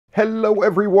Hello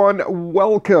everyone,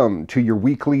 welcome to your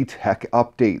weekly tech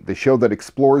update, the show that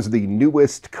explores the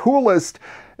newest, coolest,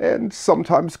 and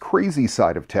sometimes crazy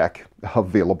side of tech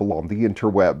available on the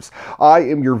interwebs. I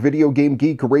am your video game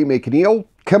geek, Ray McNeil.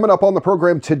 Coming up on the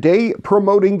program today,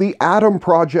 promoting the Atom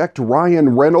Project, Ryan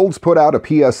Reynolds put out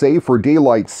a PSA for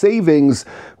daylight savings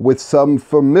with some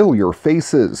familiar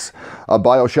faces. A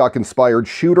BioShock-inspired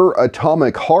shooter,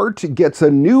 Atomic Heart, gets a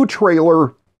new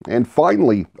trailer. And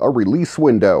finally, a release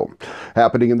window.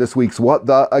 Happening in this week's What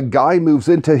The, a guy moves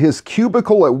into his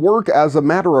cubicle at work as a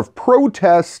matter of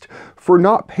protest for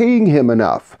not paying him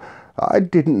enough. I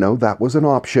didn't know that was an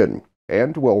option.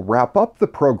 And we'll wrap up the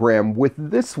program with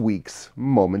this week's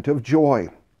Moment of Joy.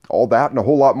 All that and a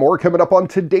whole lot more coming up on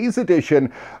today's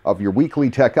edition of your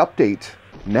weekly tech update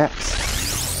next.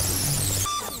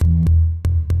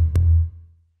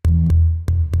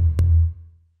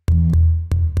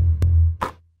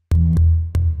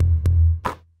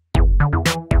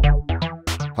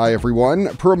 Hi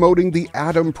everyone, promoting the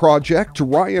Atom Project,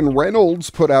 Ryan Reynolds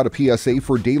put out a PSA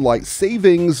for daylight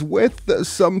savings with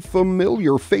some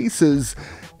familiar faces,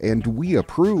 and we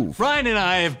approve. Ryan and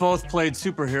I have both played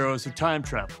superheroes who time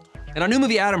travel. And our new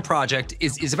movie, Atom Project,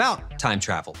 is about time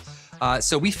travel.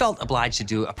 So we felt obliged to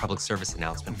do a public service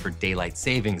announcement for daylight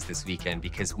savings this weekend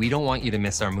because we don't want you to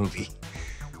miss our movie.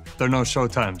 There are no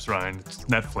showtimes, Ryan. It's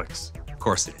Netflix. Of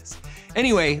course it is.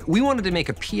 Anyway, we wanted to make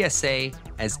a PSA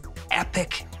as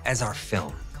epic as our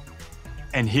film.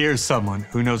 And here's someone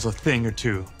who knows a thing or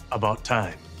two about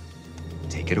time.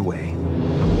 Take it away.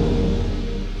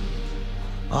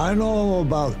 I know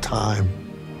about time.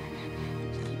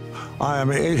 I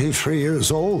am 83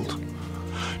 years old.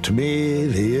 To me,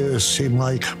 the years seem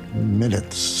like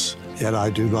minutes, yet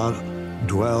I do not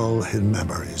dwell in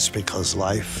memories because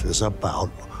life is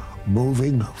about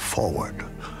moving forward,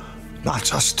 not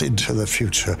just into the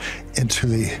future, into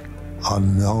the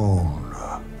unknown.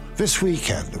 This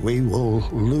weekend, we will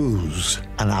lose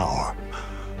an hour,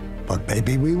 but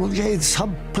maybe we will gain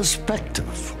some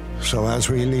perspective. So as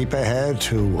we leap ahead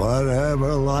to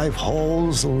whatever life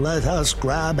holds, let us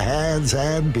grab hands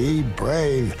and be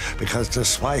brave, because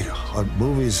despite what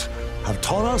movies have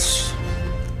taught us,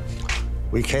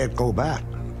 we can't go back.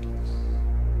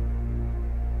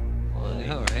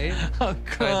 All right. Oh,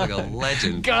 Guy's like a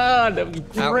legend. God, that was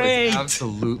great. That was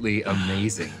absolutely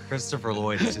amazing. Christopher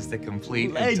Lloyd is just a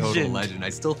complete and total Legend. legend. I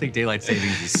still think daylight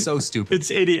savings is so stupid.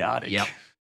 It's idiotic. Yep.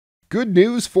 Good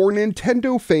news for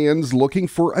Nintendo fans looking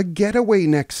for a getaway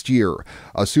next year.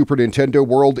 A Super Nintendo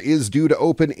World is due to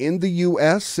open in the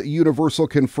US. Universal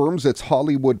confirms its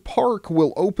Hollywood Park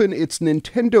will open its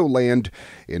Nintendo Land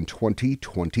in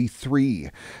 2023.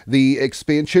 The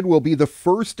expansion will be the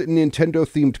first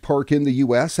Nintendo-themed park in the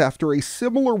US after a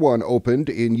similar one opened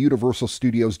in Universal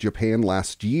Studios Japan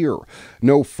last year.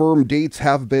 No firm dates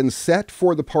have been set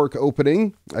for the park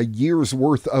opening. A year's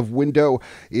worth of window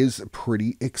is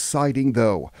pretty exciting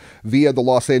though. Via the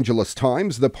Los Angeles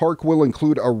Times, the park will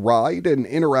include a ride, an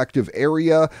interactive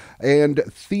area, and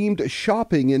themed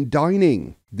shopping and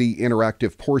dining. The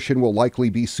interactive portion will likely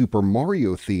be Super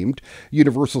Mario themed.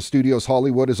 Universal Studios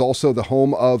Hollywood is also the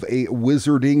home of a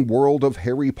Wizarding World of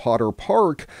Harry Potter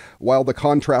park. While the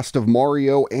contrast of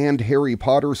Mario and Harry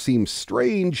Potter seems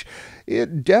strange,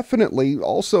 it definitely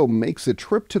also makes a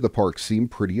trip to the park seem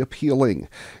pretty appealing.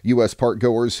 U.S.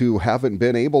 parkgoers who haven't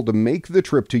been able to make the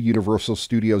trip to Universal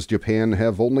Studios Japan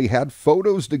have only had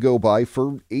photos to go by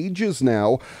for ages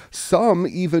now. Some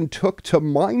even took to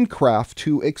Minecraft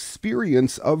to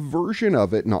experience a version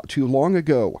of it not too long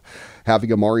ago.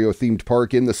 Having a Mario-themed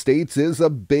park in the States is a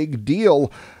big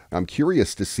deal. I'm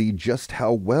curious to see just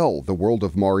how well the world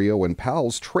of Mario and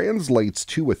Pals translates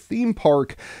to a theme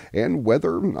park and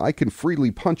whether I can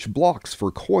freely punch blocks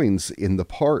for coins in the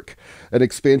park. An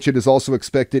expansion is also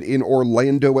expected in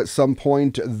Orlando at some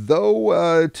point,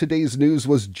 though today's news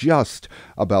was just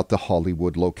about the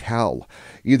Hollywood locale.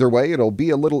 Either way, it'll be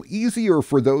a little easier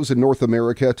for those in North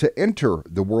America to enter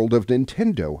the world of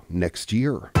Nintendo next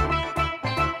year.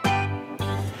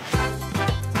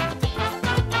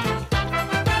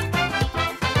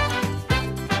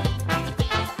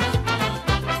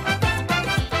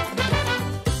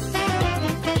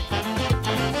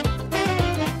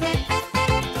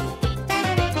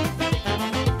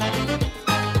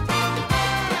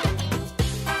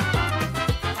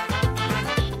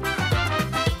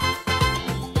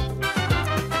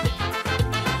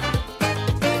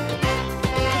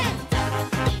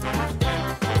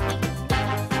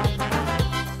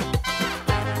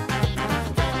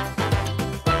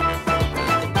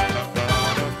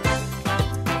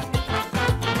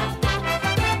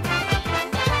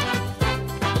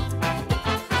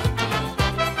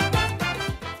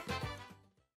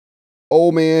 Oh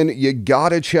man, you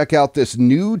gotta check out this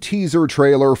new teaser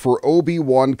trailer for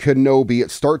Obi-Wan Kenobi.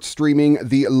 It starts streaming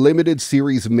the limited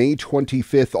series May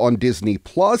 25th on Disney+.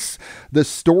 The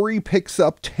story picks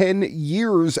up 10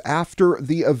 years after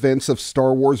the events of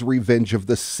Star Wars Revenge of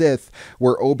the Sith,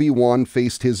 where Obi-Wan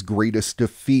faced his greatest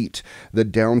defeat, the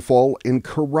downfall and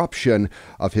corruption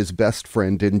of his best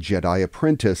friend and Jedi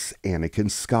apprentice, Anakin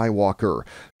Skywalker,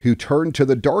 who turned to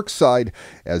the dark side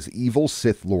as evil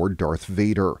Sith Lord Darth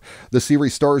Vader. The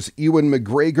series stars Ewan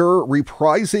McGregor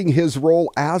reprising his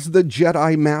role as the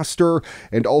Jedi Master,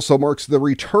 and also marks the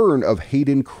return of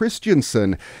Hayden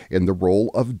Christensen in the role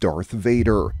of Darth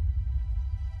Vader.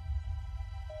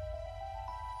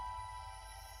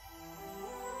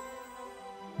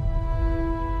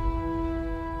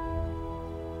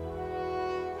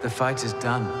 The fight is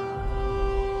done.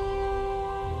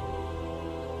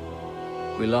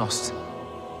 We lost.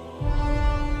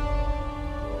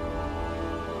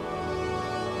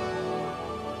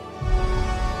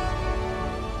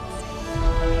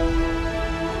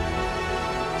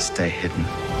 Stay hidden.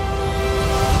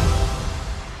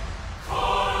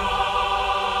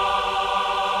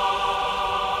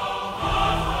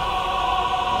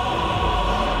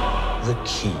 The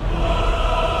key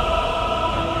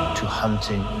to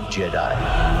hunting Jedi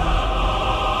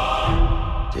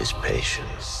is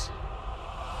patience.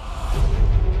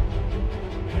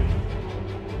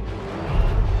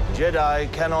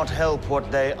 Jedi cannot help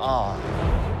what they are.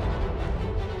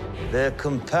 Their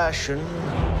compassion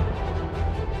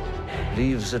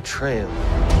leaves a trail.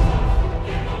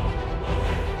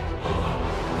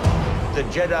 The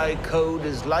Jedi Code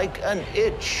is like an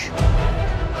itch.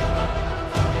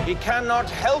 He cannot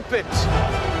help it.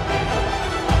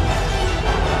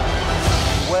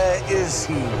 Where is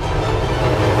he?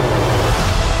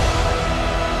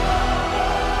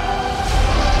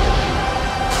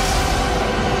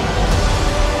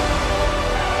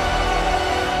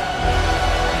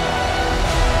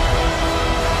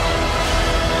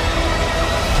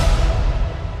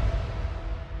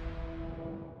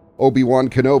 Obi-Wan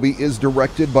Kenobi is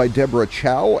directed by Deborah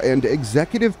Chow and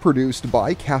executive produced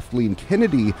by Kathleen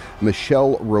Kennedy,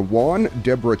 Michelle Rowan,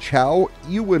 Deborah Chow,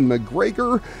 Ewan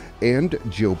McGregor, and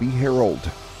Joby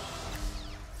Harold.